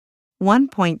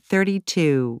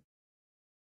1.32.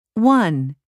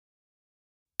 1,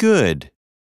 Good,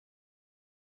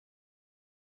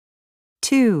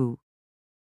 2,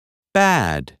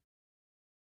 bad,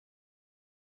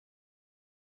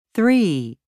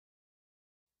 3,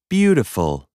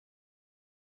 beautiful,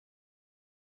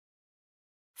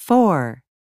 4,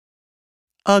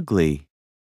 ugly,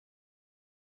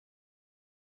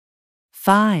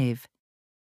 5,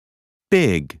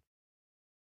 big,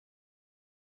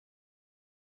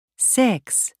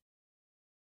 6,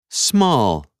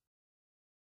 small,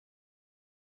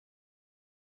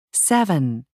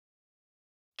 7,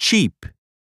 cheap,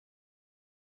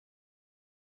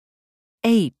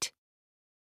 8,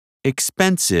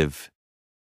 expensive,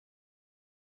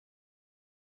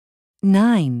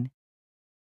 9,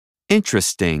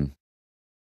 interesting,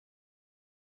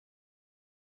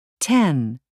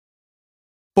 10,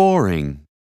 boring,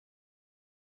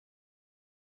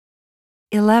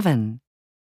 11,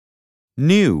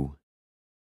 new,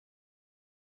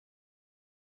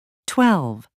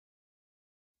 12,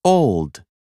 old,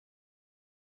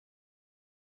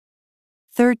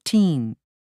 13,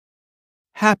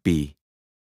 happy,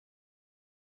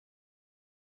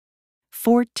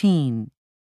 14,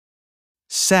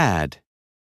 sad,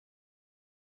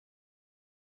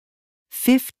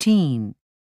 15,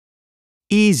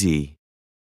 easy,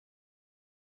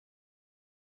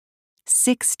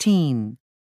 16,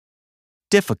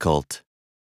 difficult,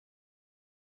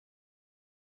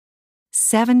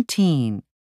 17,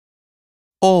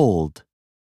 old,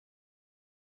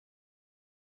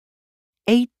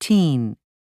 18,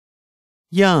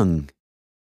 young.